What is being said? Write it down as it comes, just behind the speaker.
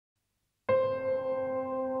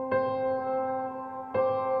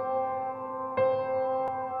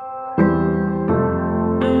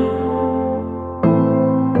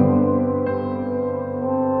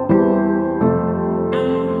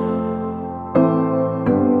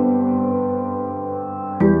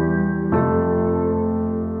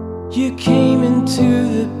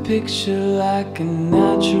picture like a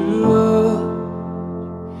natural.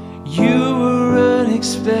 You were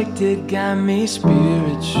unexpected, got me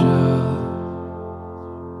spiritual.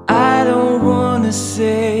 I don't wanna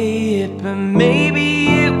say it, but maybe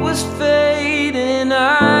it was fate, and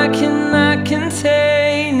I cannot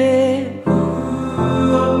contain it.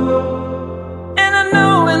 And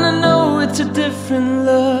I know it's a different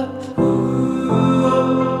love.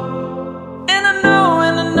 And I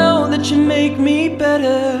know that you make me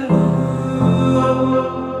better.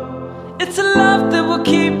 It's a love that will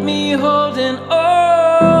keep me holding on.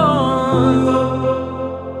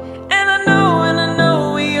 And I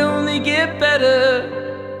know we only get better.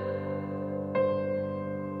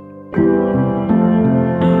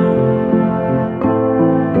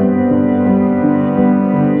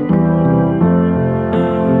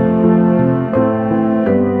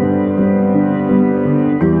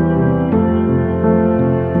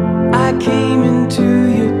 I came into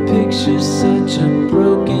your picture such a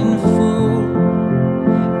broken fool,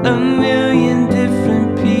 a million different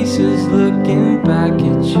pieces looking back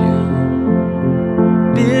at you.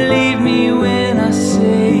 Believe me when I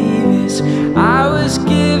say this, I was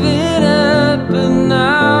giving up, but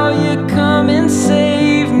now you come and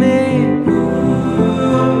save me.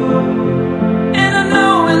 And I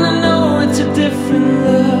know it's a different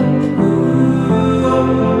love.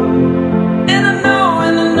 And I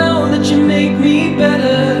know that you make me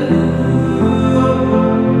better.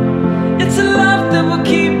 It's a love that will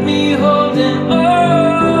keep me holding on.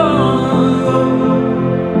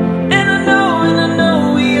 And I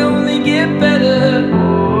know we only get better.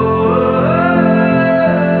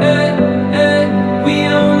 Hey, hey, we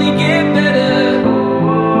only get better.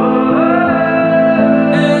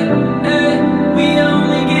 Hey, hey, we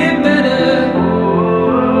only get better.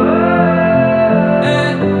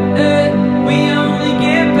 Hey, hey, we only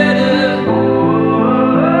get better.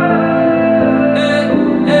 Hey,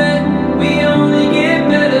 hey, we only get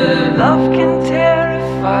better. Love can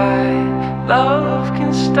terrify, love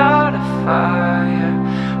can start a fire.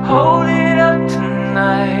 Hold it up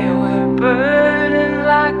tonight, we're burning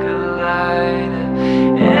like a lighter.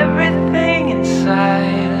 Everything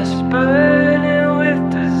inside us burning with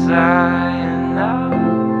desire.